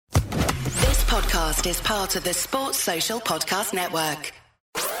podcast is part of the Sports Social Podcast Network.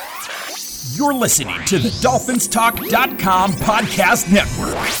 You're listening to the DolphinsTalk.com podcast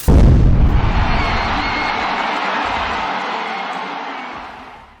network.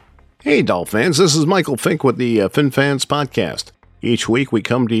 Hey, Dolphins, this is Michael Fink with the FinFans Podcast. Each week we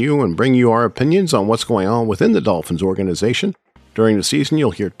come to you and bring you our opinions on what's going on within the Dolphins organization. During the season,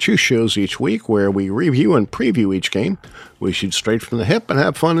 you'll hear 2 shows each week where we review and preview each game. We shoot straight from the hip and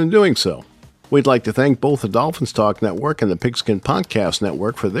have fun in doing so. We'd like to thank both the Dolphins Talk Network and the Pigskin Podcast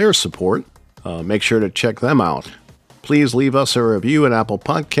Network for their support. Make sure to check them out. Please leave us a review at Apple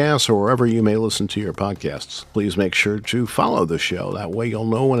Podcasts or wherever you may listen to your podcasts. Please make sure to follow the show. That way you'll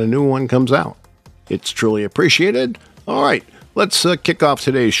know when a new one comes out. It's truly appreciated. All right, let's kick off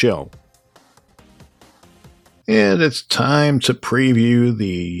today's show. And it's time to preview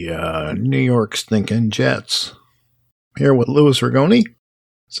the New York Stinkin Jets. Here with Louis Rigoni.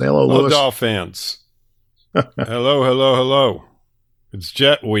 Say hello, Louis. Hello, Dolphins. Hello. It's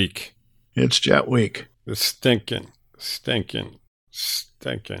Jet Week. It's Jet Week. The stinking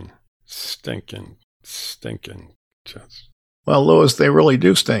Jets. Well, Louis, they really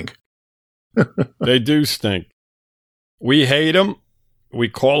do stink. They do stink. We hate them. We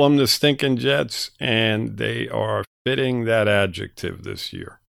call them the stinking Jets, and they are fitting that adjective this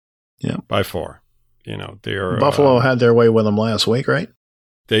year. Yeah, by far. You know, they're Buffalo had their way with them last week, right?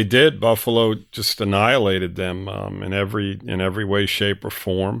 They did. Buffalo just annihilated them in every way, shape, or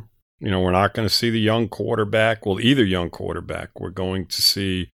form. You know, we're not going to see the young quarterback. Well, either young quarterback. We're going to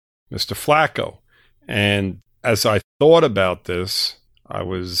see Mr. Flacco. And as I thought about this, I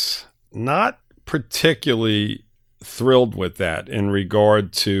was not particularly thrilled with that in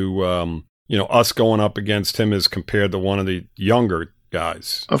regard to, us going up against him as compared to one of the younger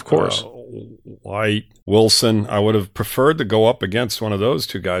guys. Of course. White, Wilson. I would have preferred to go up against one of those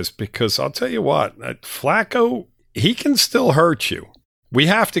two guys because I'll tell you what, Flacco, he can still hurt you. We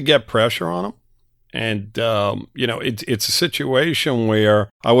have to get pressure on him. And, it's a situation where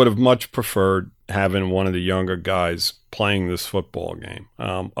I would have much preferred having one of the younger guys playing this football game.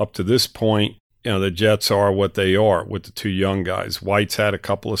 Up to this point, the Jets are what they are with the 2 young guys. White's had a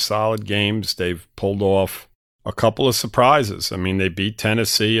couple of solid games. They've pulled off a couple of surprises. I mean, they beat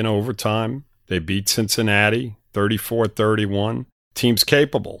Tennessee in overtime. They beat Cincinnati 34-31. Team's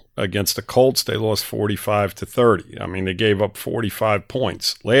capable. Against the Colts, they lost 45-30. I mean, they gave up 45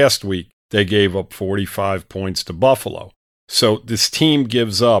 points. Last week, they gave up 45 points to Buffalo. So this team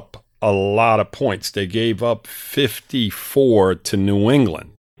gives up a lot of points. They gave up 54 to New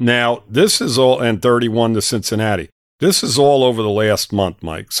England. Now, this is all, and 31 to Cincinnati. This is all over the last month,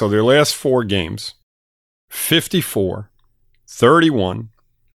 Mike. So their last 4 games, 54, 31,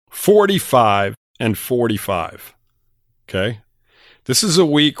 45, and 45. Okay? This is a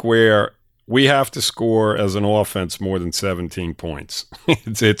week where we have to score as an offense more than 17 points.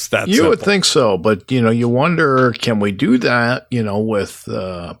 it's that You simple. would think so, but, you wonder, can we do that, with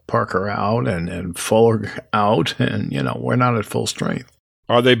Parker out and Fuller out, and, we're not at full strength.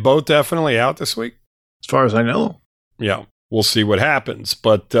 Are they both definitely out this week? As far as I know. Yeah, we'll see what happens.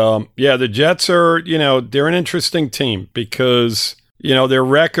 But, the Jets are, they're an interesting team because, their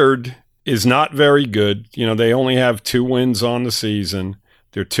record is not very good. They only have 2 wins on the season.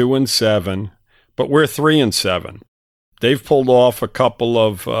 They're 2-7, but we're 3-7. They've pulled off a couple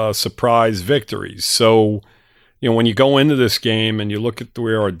of surprise victories. So, when you go into this game and you look at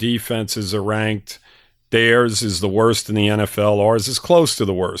where our defenses are ranked, theirs is the worst in the NFL. Ours is close to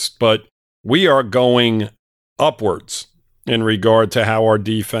the worst. But we are going upwards in regard to how our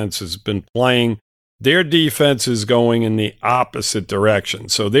defense has been playing. Their defense is going in the opposite direction.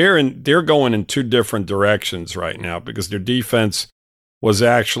 So they're going in 2 different directions right now because their defense was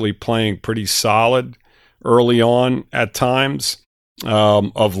actually playing pretty solid early on at times.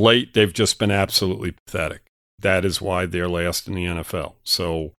 Of late, they've just been absolutely pathetic. That is why they're last in the NFL.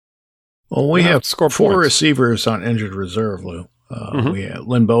 So, well, we have 4 points. receivers on injured reserve, Lou. We have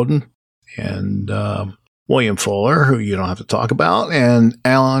Lynn Bowden and William Fuller, who you don't have to talk about, and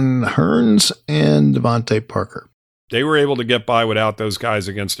Alan Hearns and Devontae Parker. They were able to get by without those guys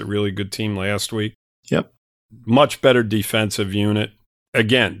against a really good team last week. Yep. Much better defensive unit.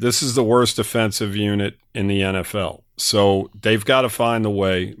 Again, this is the worst defensive unit in the NFL. So they've got to find a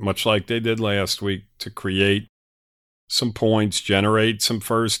way, much like they did last week, to create some points, generate some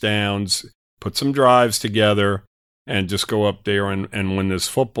first downs, put some drives together, and just go up there and win this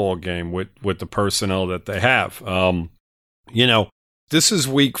football game with the personnel that they have. This is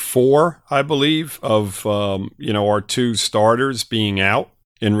week 4, I believe, of, our 2 starters being out.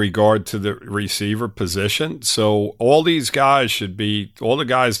 in regard to the receiver position. So all the guys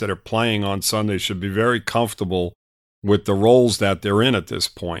that are playing on Sunday should be very comfortable with the roles that they're in at this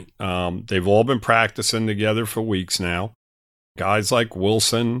point. They've all been practicing together for weeks now. Guys like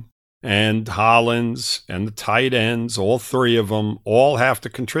Wilson and Hollins and the tight ends, all three of them, all have to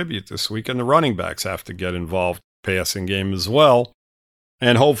contribute this week, and the running backs have to get involved in the passing game as well.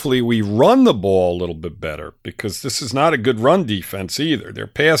 And hopefully we run the ball a little bit better, because this is not a good run defense either. Their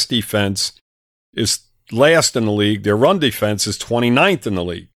pass defense is last in the league. Their run defense is 29th in the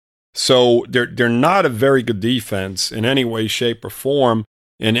league. So they're not a very good defense in any way, shape, or form,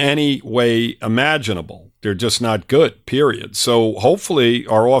 in any way imaginable. They're just not good, period. So hopefully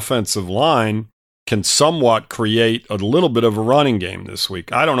our offensive line can somewhat create a little bit of a running game this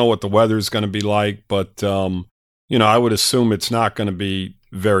week. I don't know what the weather is going to be like, but I would assume it's not going to be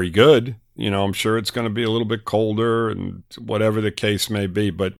very good. I'm sure it's going to be a little bit colder and whatever the case may be.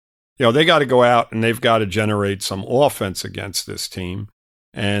 But, they got to go out and they've got to generate some offense against this team.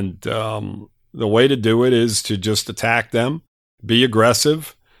 And the way to do it is to just attack them, be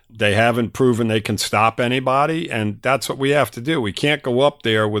aggressive. They haven't proven they can stop anybody, and that's what we have to do. We can't go up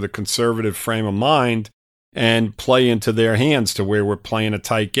there with a conservative frame of mind and play into their hands to where we're playing a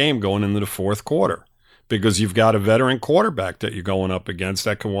tight game going into the fourth quarter, because you've got a veteran quarterback that you're going up against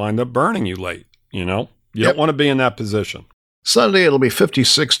that can wind up burning you late. You don't want to be in that position. Sunday, it'll be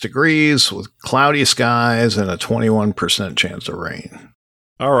 56 degrees with cloudy skies and a 21% chance of rain.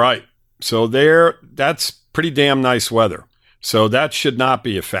 All right. So that's pretty damn nice weather. So that should not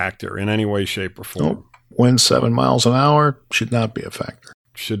be a factor in any way, shape, or form. Nope. Wind 7 miles an hour should not be a factor.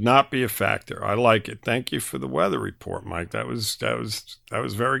 Should not be a factor. I like it. Thank you for the weather report, Mike. That was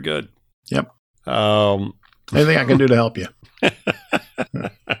very good. Yep. Anything I can do to help you?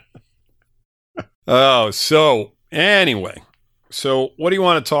 So anyway. So what do you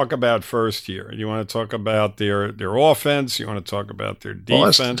want to talk about first here? Do you want to talk about their offense? You want to talk about their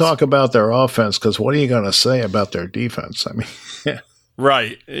defense? Well, let's talk about their offense, because what are you going to say about their defense? I mean,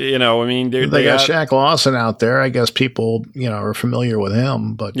 right. They got Shaq Lawson out there. I guess people, are familiar with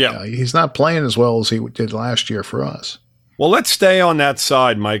him, but he's not playing as well as he did last year for us. Well, let's stay on that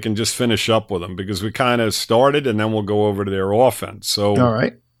side, Mike, and just finish up with them, because we kind of started, and then we'll go over to their offense. So, all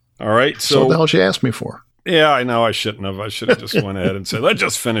right. So what the hell did you ask me for? Yeah, I know I shouldn't have. I should have just went ahead and said, let's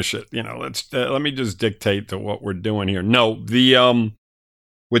just finish it. Let me just dictate to what we're doing here. No,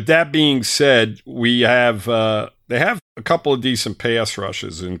 with that being said, we have, they have a couple of decent pass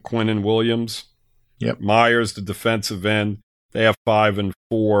rushes in Quinn and Williams. Yep. Myers, the defensive end. They have 5 and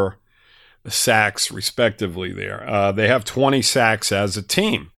 4 sacks respectively there. They have 20 sacks as a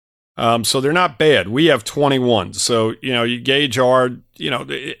team. So they're not bad. We have 21. So, you gauge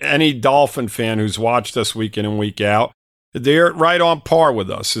any Dolphin fan who's watched us week in and week out, they're right on par with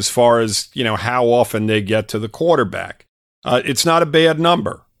us as far as, how often they get to the quarterback. It's not a bad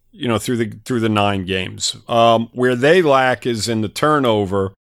number, through the 9 games. Where they lack is in the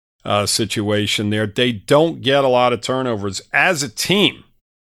turnover situation there. They don't get a lot of turnovers as a team.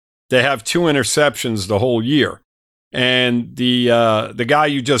 They have 2 interceptions the whole year. And the guy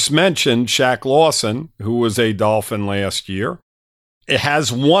you just mentioned, Shaq Lawson, who was a Dolphin last year, it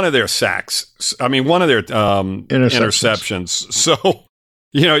has one of their sacks. I mean, one of their interceptions. So,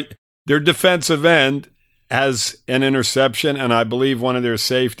 their defensive end has an interception, and I believe one of their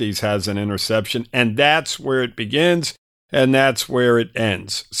safeties has an interception, and that's where it begins, and that's where it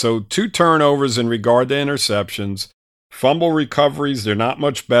ends. So 2 turnovers in regard to interceptions. Fumble recoveries, they're not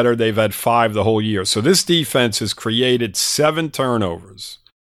much better. They've had 5 the whole year. So this defense has created 7 turnovers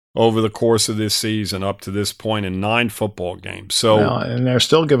over the course of this season up to this point in 9 football games. So and they're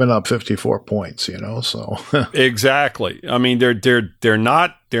still giving up 54 points, so exactly. I mean, they're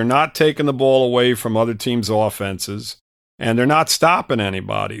not taking the ball away from other teams' offenses, and they're not stopping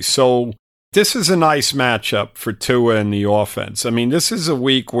anybody. So this is a nice matchup for Tua and the offense. I mean, this is a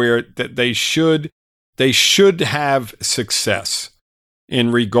week where they should have success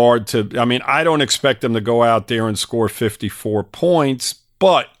in regard to, I don't expect them to go out there and score 54 points,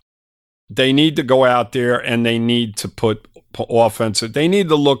 but they need to go out there and they need to put offensive. They need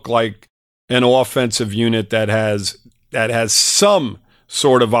to look like an offensive unit that has some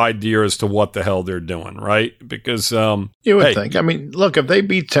sort of idea as to what the hell they're doing, right? Because you would think. Look, if they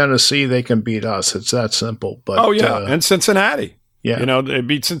beat Tennessee, they can beat us. It's that simple. But and Cincinnati. Yeah, they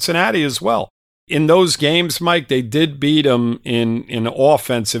beat Cincinnati as well. In those games, Mike, they did beat them in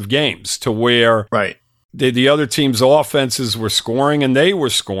offensive games to where the other team's offenses were scoring and they were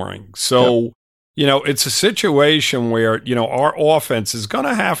scoring. So, it's a situation where, our offense is going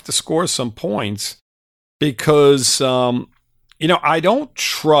to have to score some points because, I don't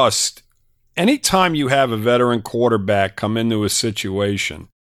trust anytime you have a veteran quarterback come into a situation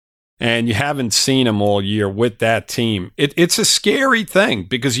and you haven't seen him all year with that team. It's a scary thing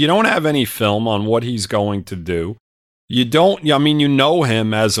because you don't have any film on what he's going to do. You know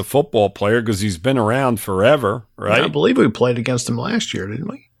him as a football player because he's been around forever, right? Yeah, I believe we played against him last year, didn't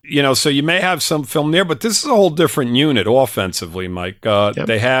we? So you may have some film there, but this is a whole different unit offensively, Mike. Yep.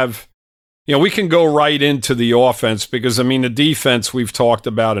 They have, we can go right into the offense because, the defense we've talked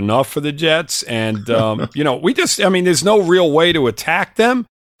about enough for the Jets. And, there's no real way to attack them.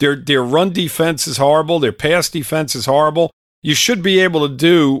 Their run defense is horrible. Their pass defense is horrible. You should be able to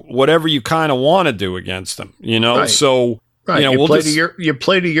do whatever you kind of want to do against them, Right. So, right. You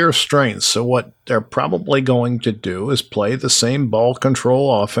play to your strengths. So what they're probably going to do is play the same ball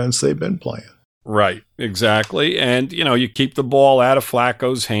control offense they've been playing. Right, exactly. And, you keep the ball out of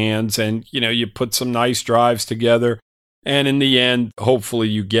Flacco's hands and, you put some nice drives together. And in the end, hopefully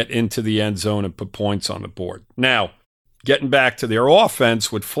you get into the end zone and put points on the board. Now, getting back to their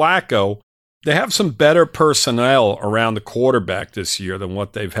offense with Flacco, they have some better personnel around the quarterback this year than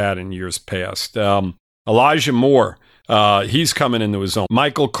what they've had in years past. Elijah Moore, he's coming into his own.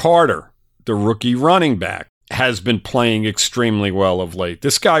 Michael Carter, the rookie running back, has been playing extremely well of late.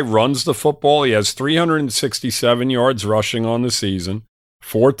 This guy runs the football. He has 367 yards rushing on the season,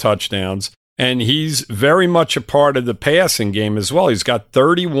 4 touchdowns, and he's very much a part of the passing game as well. He's got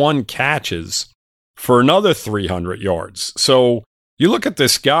 31 catches for another 300 yards. So you look at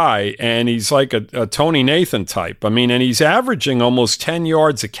this guy, and he's like a Tony Nathan type. And he's averaging almost 10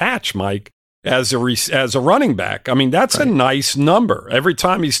 yards a catch, Mike, as a running back. That's right. A nice number. Every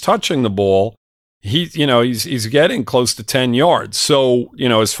time he's touching the ball, he's getting close to 10 yards. So,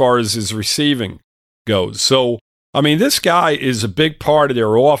 as far as his receiving goes. So, this guy is a big part of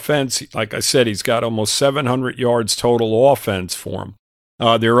their offense. Like I said, he's got almost 700 yards total offense for him.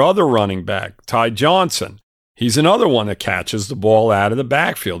 Their other running back, Ty Johnson, he's another one that catches the ball out of the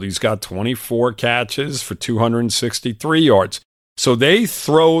backfield. He's got 24 catches for 263 yards. So they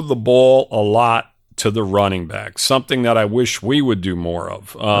throw the ball a lot to the running back, something that I wish we would do more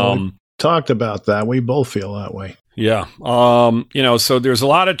of. We talked about that. We both feel that way. Yeah. So there's a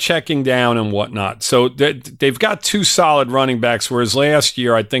lot of checking down and whatnot. So they've got 2 solid running backs, whereas last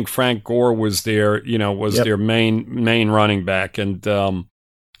year I think Frank Gore was their main running back. And, that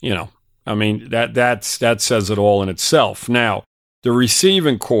says it all in itself. Now, the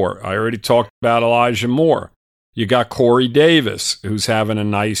receiving core, I already talked about Elijah Moore. You got Corey Davis, who's having a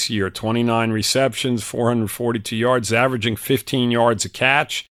nice year, 29 receptions, 442 yards, averaging 15 yards a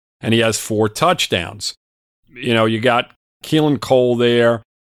catch, and he has 4 touchdowns. You got Keelan Cole there.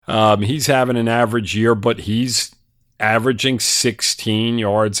 He's having an average year, but he's averaging 16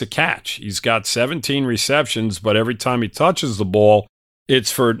 yards a catch. He's got 17 receptions, but every time he touches the ball,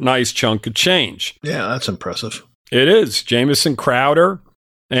 it's for a nice chunk of change. Yeah, that's impressive. It is. Jamison Crowder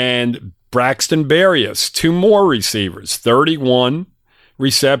and Braxton Berrios, 2 more receivers, 31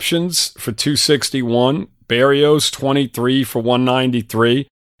 receptions for 261. Berrios, 23 for 193.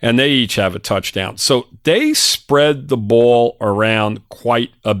 And they each have a touchdown. So they spread the ball around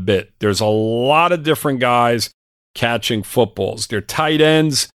quite a bit. There's a lot of different guys catching footballs. Their tight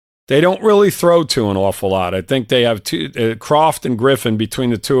ends, they don't really throw to an awful lot. I think they have 2, Croft and Griffin, between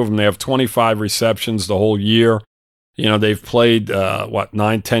the 2 of them, they have 25 receptions the whole year. They've played,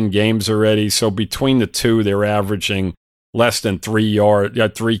 9-10 games already. So between the 2, they're averaging less than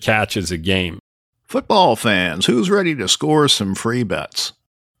 3 catches a game. Football fans, who's ready to score some free bets?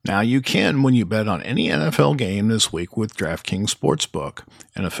 Now you can when you bet on any NFL game this week with DraftKings Sportsbook,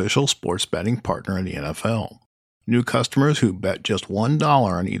 an official sports betting partner of the NFL. New customers who bet just $1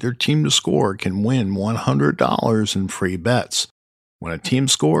 on either team to score can win $100 in free bets. When a team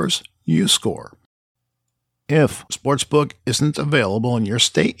scores, you score. If Sportsbook isn't available in your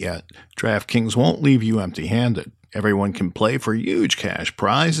state yet, DraftKings won't leave you empty-handed. Everyone can play for huge cash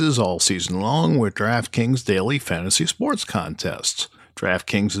prizes all season long with DraftKings daily fantasy sports contests.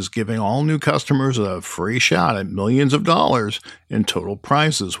 DraftKings is giving all new customers a free shot at millions of dollars in total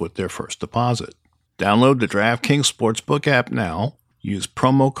prizes with their first deposit. Download the DraftKings Sportsbook app now, use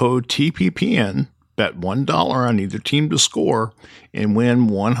promo code TPPN, bet $1 on either team to score, and win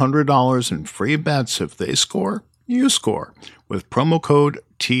 $100 in free bets if they score, you score, with promo code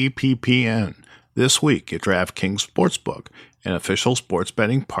TPPN this week at DraftKings Sportsbook, an official sports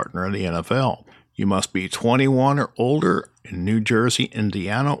betting partner of the NFL. You must be 21 or older in New Jersey,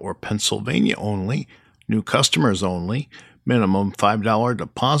 Indiana, or Pennsylvania only. New customers only. Minimum $5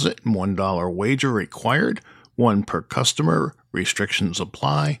 deposit and $1 wager required. 1 per customer. Restrictions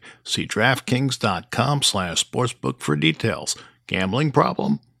apply. See DraftKings.com/sportsbook for details. Gambling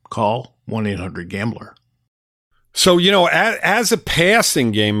problem? Call 1-800-GAMBLER. So, as a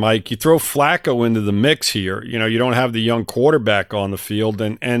passing game, Mike, you throw Flacco into the mix here. You don't have the young quarterback on the field,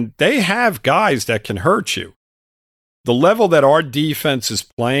 and they have guys that can hurt you. The level that our defense is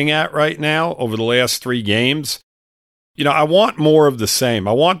playing at right now over the last 3 games, I want more of the same.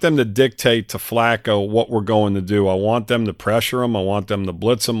 I want them to dictate to Flacco what we're going to do. I want them to pressure him. I want them to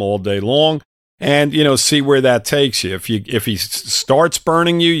blitz him all day long and, see where that takes you. If he starts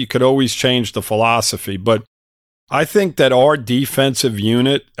burning you, you could always change the philosophy. But I think that our defensive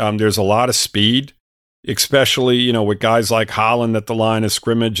unit, there's a lot of speed, especially, with guys like Holland at the line of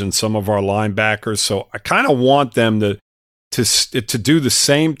scrimmage and some of our linebackers. So I kind of want them to do the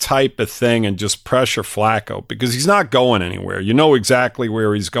same type of thing and just pressure Flacco because he's not going anywhere. You know exactly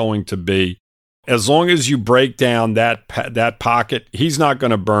where he's going to be. As long as you break down that pocket, he's not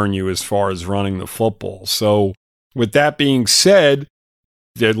going to burn you as far as running the football. So with that being said,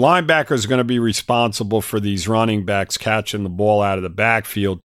 the linebackers are going to be responsible for these running backs catching the ball out of the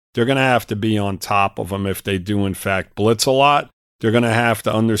backfield. They're going to have to be on top of them if they do, in fact, blitz a lot. They're going to have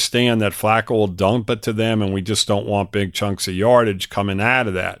to understand that Flacco will dump it to them, and we just don't want big chunks of yardage coming out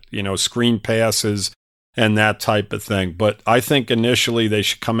of that, screen passes and that type of thing. But I think initially they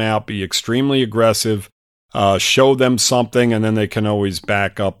should come out, be extremely aggressive, show them something, and then they can always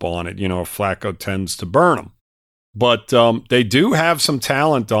back up on it, if Flacco tends to burn them. But they do have some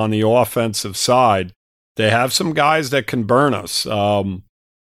talent on the offensive side. They have some guys that can burn us. The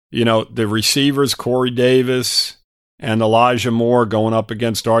receivers, Corey Davis and Elijah Moore going up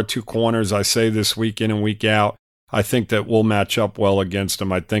against our 2 corners. I say this week in and week out. I think that we'll match up well against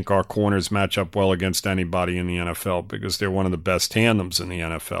them. I think our corners match up well against anybody in the NFL because they're one of the best tandems in the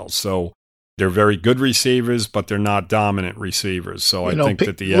NFL. So they're very good receivers, but they're not dominant receivers. So I think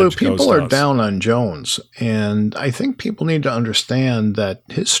that the edge goes to us. People are down on Jones, and I think people need to understand that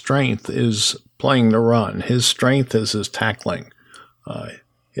his strength is playing the run. His strength is his tackling.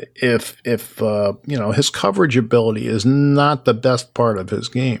 If his coverage ability is not the best part of his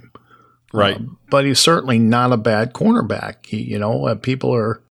game, right? But he's certainly not a bad cornerback.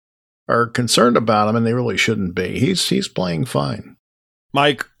 People are concerned about him, and they really shouldn't be. He's playing fine.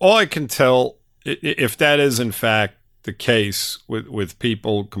 Mike, all I can tell, if that is in fact the case with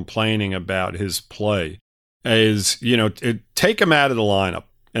people complaining about his play, is, take him out of the lineup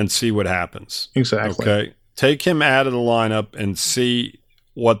and see what happens. Exactly. Okay? Take him out of the lineup and see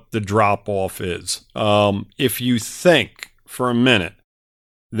what the drop-off is. If you think for a minute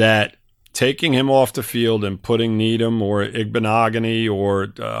that taking him off the field and putting Needham or Igbenogany or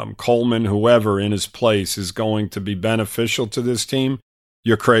Coleman, whoever, in his place is going to be beneficial to this team,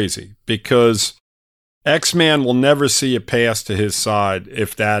 you're crazy, because X-Man will never see a pass to his side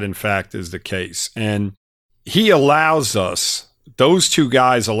if that, in fact, is the case. And he allows us, those 2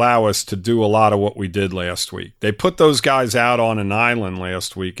 guys allow us to do a lot of what we did last week. They put those guys out on an island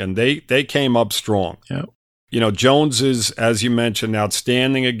last week, and they came up strong. Yep. Jones is, as you mentioned,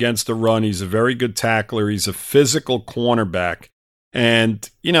 outstanding against the run. He's a very good tackler. He's a physical cornerback. And,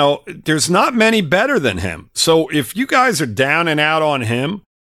 there's not many better than him. So if you guys are down and out on him,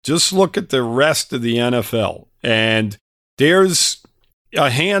 just look at the rest of the NFL. And there's a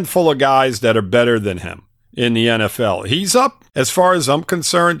handful of guys that are better than him in the NFL. He's up, as far as I'm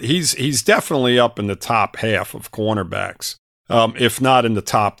concerned, he's definitely up in the top half of cornerbacks, if not in the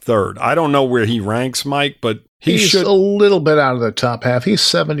top third. I don't know where he ranks, Mike, but he's a little bit out of the top half. He's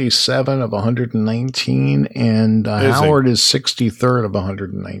 77 of 119, and Howard is 63rd of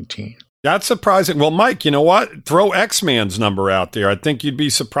 119. That's surprising. Well, Mike, you know what? Throw X-Man's number out there. I think you'd be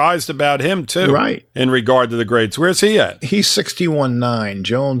surprised about him, too. Right. In regard to the grades. Where's he at? He's 61.9.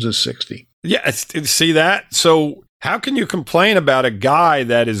 Jones is 60. Yeah, see that? So how can you complain about a guy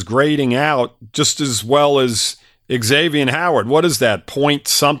that is grading out just as well as Xavier Howard? What is that, point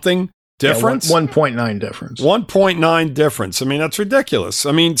something difference? Yeah, 1.9 difference. 1.9 difference. I mean, that's ridiculous.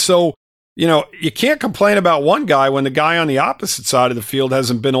 I mean, so, you can't complain about one guy when the guy on the opposite side of the field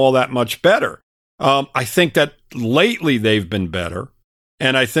hasn't been all that much better. I think that lately they've been better.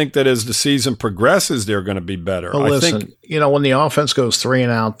 And I think that as the season progresses, they're going to be better. Well, listen, when the offense goes 3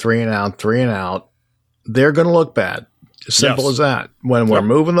 and out, 3 and out, 3 and out, they're going to look bad. Simple as that. When we're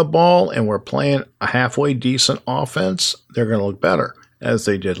moving the ball and we're playing a halfway decent offense, they're going to look better, as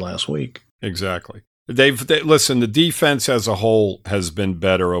they did last week. Exactly. Listen, the defense as a whole has been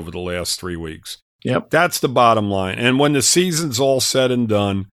better over the last 3 weeks. Yep. That's the bottom line. And when the season's all said and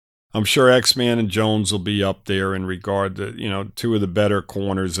done, I'm sure X-Man and Jones will be up there in regard to, 2 of the better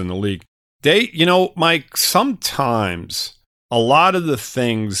corners in the league. Mike, sometimes a lot of the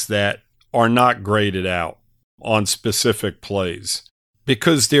things that are not graded out, on specific plays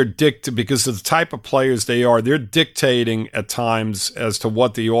because because of the type of players they are. They're dictating at times as to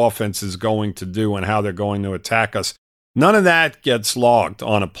what the offense is going to do and how they're going to attack us. None of that gets logged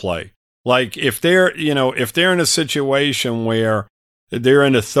on a play. Like if they're in a situation where they're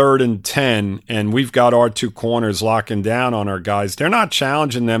in a 3rd and 10 and we've got our 2 corners locking down on our guys, they're not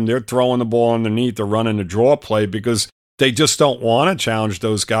challenging them. They're throwing the ball underneath or running a draw play because they just don't want to challenge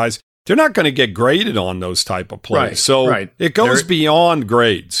those guys. They're not going to get graded on those type of plays. It goes beyond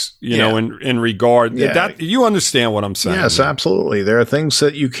grades, you know, in regard. That you understand what I'm saying. Yes, absolutely. There are things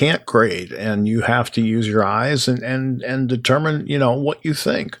that you can't grade, and you have to use your eyes and determine, what you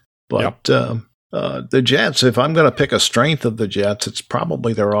think. But the Jets, if I'm going to pick a strength of the Jets, it's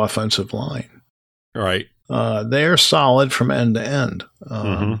probably their offensive line. Right. They're solid from end to end.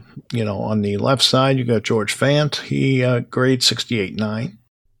 On the left side, you got George Fant. He grades 68.9.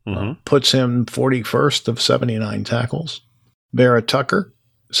 Puts him 41st of 79 tackles. Barrett Tucker,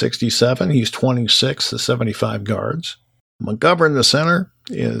 67. He's 26th of 75 guards. McGovern, the center,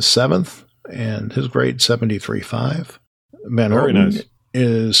 is 7th, and his grade 73.5. Van Horten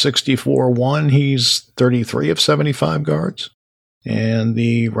is 64.1. He's 33 of 75 guards. And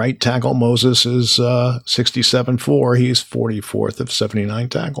the right tackle, Moses, is 67.4. He's 44th of 79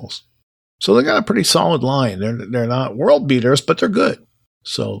 tackles. So they got a pretty solid line. They're not world beaters, but they're good.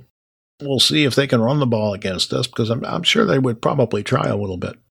 So we'll see if they can run the ball against us because I'm sure they would probably try a little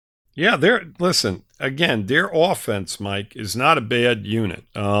bit. Yeah, listen, again, their offense, Mike, is not a bad unit.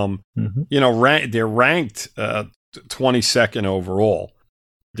 They're ranked 22nd overall.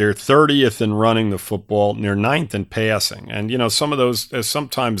 They're 30th in running the football, and they're 9th in passing. And,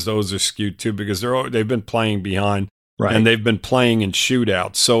 sometimes those are skewed too because they've been playing behind and they've been playing in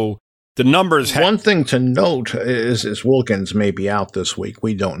shootouts. So the numbers. One thing to note is Wilkins may be out this week.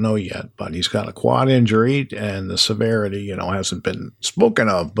 We don't know yet, but he's got a quad injury, and the severity, hasn't been spoken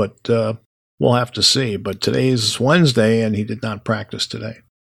of. But we'll have to see. But today's Wednesday, and he did not practice today.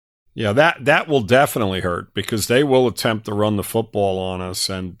 Yeah, that will definitely hurt because they will attempt to run the football on us,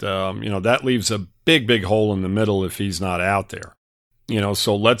 and that leaves a big hole in the middle if he's not out there.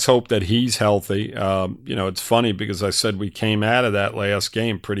 So let's hope that he's healthy. It's funny because I said we came out of that last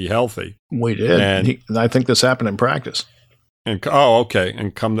game pretty healthy. We did. And I think this happened in practice. Okay.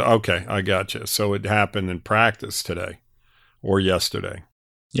 I got you. So it happened in practice today or yesterday.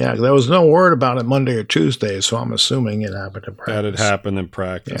 Yeah, there was no word about it Monday or Tuesday, so I'm assuming it happened in practice. That it happened in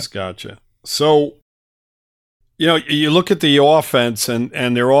practice. Yeah. Gotcha. So, you look at the offense, and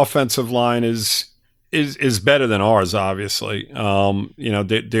their offensive line is better than ours, obviously.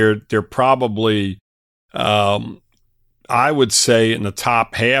 They're probably, I would say, in the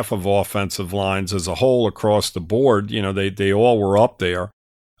top half of offensive lines as a whole across the board. They all were up there.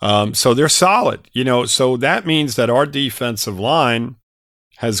 So they're solid. So that means that our defensive line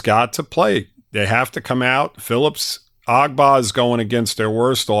has got to play. They have to come out. Agba is going against their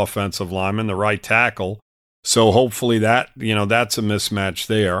worst offensive lineman, the right tackle. So hopefully that's a mismatch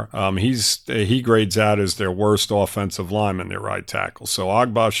there. He grades out as their worst offensive lineman, their right tackle. So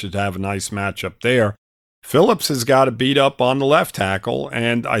Agba should have a nice matchup there. Phillips has got to beat up on the left tackle,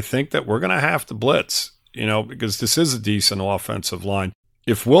 and I think that we're going to have to blitz, because this is a decent offensive line.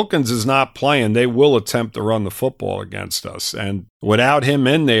 If Wilkins is not playing, they will attempt to run the football against us. And without him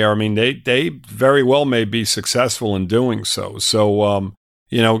in there, they very well may be successful in doing so. So,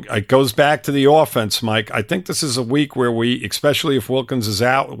 it goes back to the offense, Mike. I think this is a week where especially if Wilkins is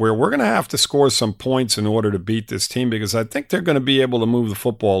out, where we're going to have to score some points in order to beat this team because I think they're going to be able to move the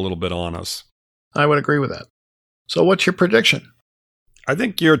football a little bit on us. I would agree with that. So what's your prediction? I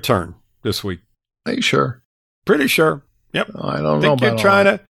think your turn this week. Are you sure? Pretty sure. Yep. I don't know about you're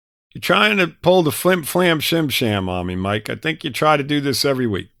trying to pull the flim flam shim sham on me, Mike. I think you try to do this every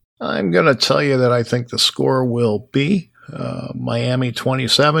week. I'm going to tell you that I think the score will be Miami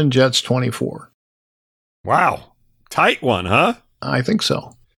 27, Jets 24. Wow. Tight one, huh? I think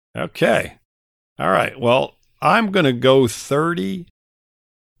so. Okay. All right. Well, I'm going to go 30-21.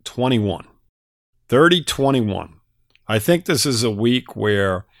 30-21. I think this is a week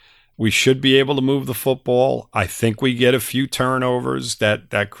where we should be able to move the football. I think we get a few turnovers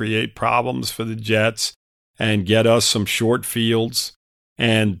that create problems for the Jets and get us some short fields.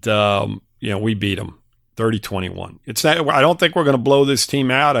 And, we beat them 30-21. I don't think we're going to blow this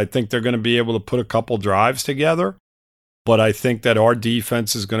team out. I think they're going to be able to put a couple drives together. But I think that our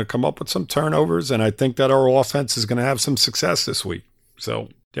defense is going to come up with some turnovers. And I think that our offense is going to have some success this week. So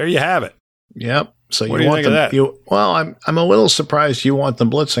there you have it. Yep. So what do you think of that? I'm a little surprised you want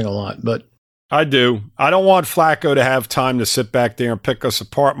them blitzing a lot, but I do. I don't want Flacco to have time to sit back there and pick us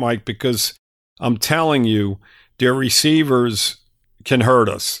apart, Mike, because I'm telling you, their receivers can hurt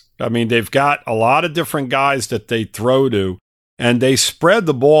us. I mean, they've got a lot of different guys that they throw to, and they spread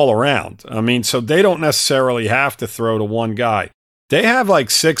the ball around. I mean, so they don't necessarily have to throw to one guy. They have like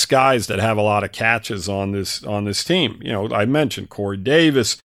 6 guys that have a lot of catches on this team. You know, I mentioned Corey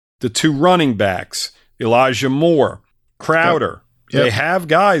Davis, the 2 running backs, Elijah Moore, Crowder. Yep. They have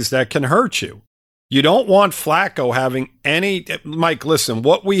guys that can hurt you. You don't want Flacco having any... Mike, listen,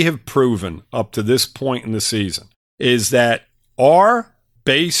 what we have proven up to this point in the season is that our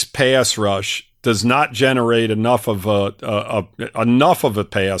base pass rush does not generate enough of a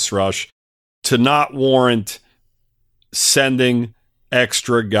pass rush to not warrant sending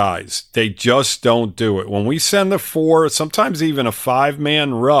extra guys. They just don't do it. When we send a 4, sometimes even a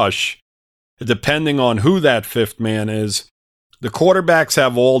 5-man rush, depending on who that 5th man is, the quarterbacks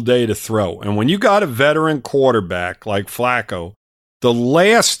have all day to throw. And when you got a veteran quarterback like Flacco, the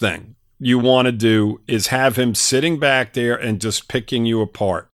last thing you want to do is have him sitting back there and just picking you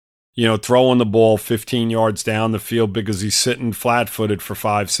apart. You know, throwing the ball 15 yards down the field because he's sitting flat-footed for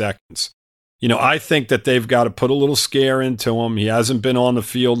 5 seconds. You know, I think that they've got to put a little scare into him. He hasn't been on the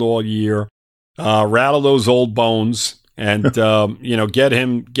field all year. Rattle those old bones and, you know, get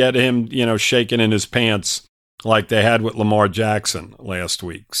him, you know, shaking in his pants like they had with Lamar Jackson last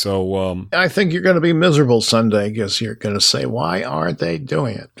week. So I think you're going to be miserable Sunday. I guess you're going to say, why aren't they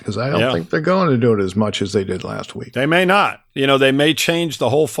doing it? Because I don't think they're going to do it as much as they did last week. They may not. You know, they may change the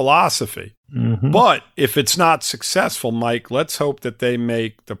whole philosophy. Mm-hmm. But if it's not successful, Mike, let's hope that they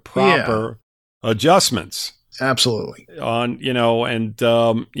make the proper adjustments. Absolutely. On, you know,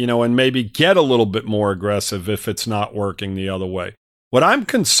 and maybe get a little bit more aggressive if it's not working the other way. What I'm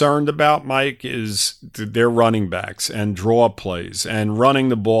concerned about, Mike, is their running backs and draw plays and running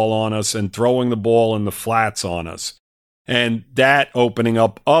the ball on us and throwing the ball in the flats on us. And that opening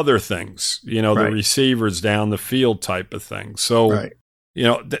up other things, you know, the receivers down the field type of thing. So, you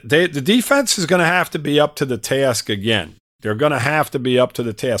know, the defense is going to have to be up to the task again. They're going to have to be up to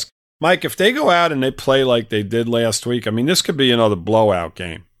the task. Mike, if they go out and they play like they did last week, I mean, this could be another blowout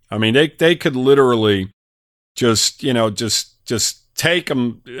game. I mean, they could literally just, you know, just take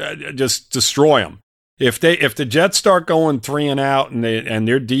them, just destroy them. If the Jets start going 3 and out and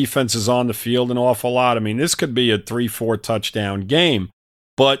their defense is on the field an awful lot, I mean, this could be a 3-4 touchdown game,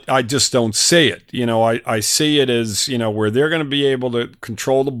 but I just don't see it. You know, I see it as, you know, where they're going to be able to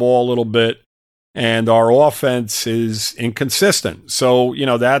control the ball a little bit and our offense is inconsistent. So, you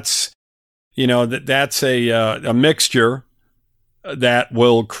know, that's a mixture that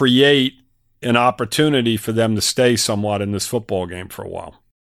will create an opportunity for them to stay somewhat in this football game for a while.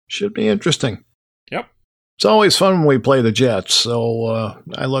 Should be interesting. Yep. It's always fun when we play the Jets, so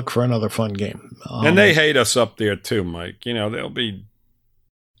I look for another fun game. And they hate us up there too, Mike. You know, they'll be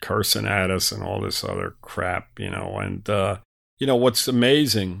cursing at us and all this other crap, you know. And, you know, what's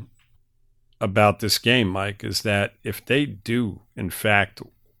amazing about this game, Mike, is that if they do, in fact,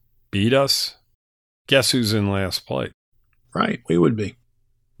 beat us, guess who's in last place? Right, we would be.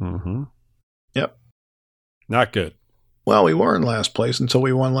 Mm-hmm. Yep. Not good. Well, we were in last place until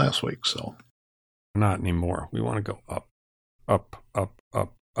we won last week, so. Not anymore. We want to go up, up, up,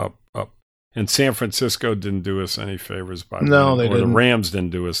 up, up, up. And San Francisco didn't do us any favors by no, they didn't. The Rams didn't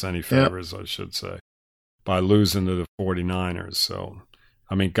do us any favors, I should say, by losing to the 49ers. So,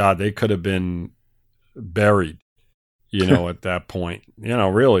 I mean, God, they could have been buried, you know, at that point. You know,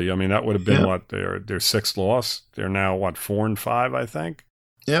 really. I mean, that would have been what, their 6th loss. They're now, 4-5, I think?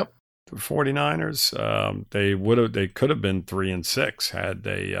 Yep. The 49ers, they could have been 3-6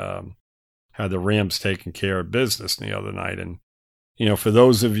 had the Rams taken care of business the other night. And, you know, for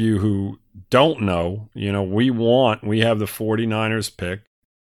those of you who don't know, you know, we have the 49ers pick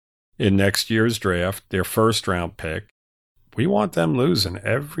in next year's draft, their 1st round pick. We want them losing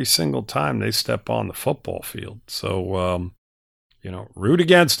every single time they step on the football field. So, you know, root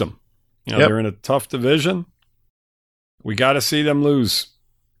against them. You know, they're in a tough division. We got to see them lose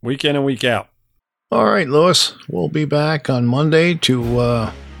week in and week out. All right, Lewis. We'll be back on Monday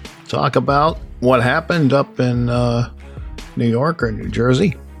to talk about what happened up in New York or New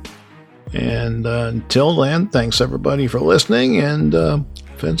Jersey. And until then, thanks everybody for listening. And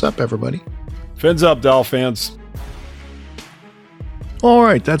fins up, everybody. Fins up, Dolphins. All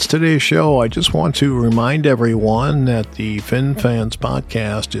right, that's today's show. I just want to remind everyone that the Fin Fans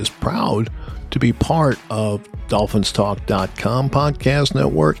podcast is proud to be part of DolphinsTalk.com podcast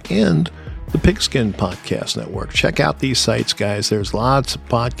network and the Pigskin Podcast Network. Check out these sites, guys. There's lots of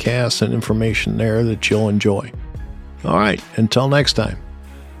podcasts and information there that you'll enjoy. All right, until next time,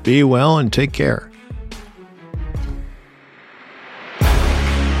 be well and take care.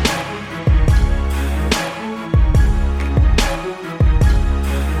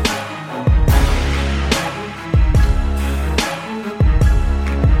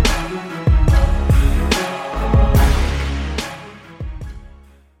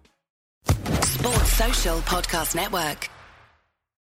 Sports Social Podcast Network.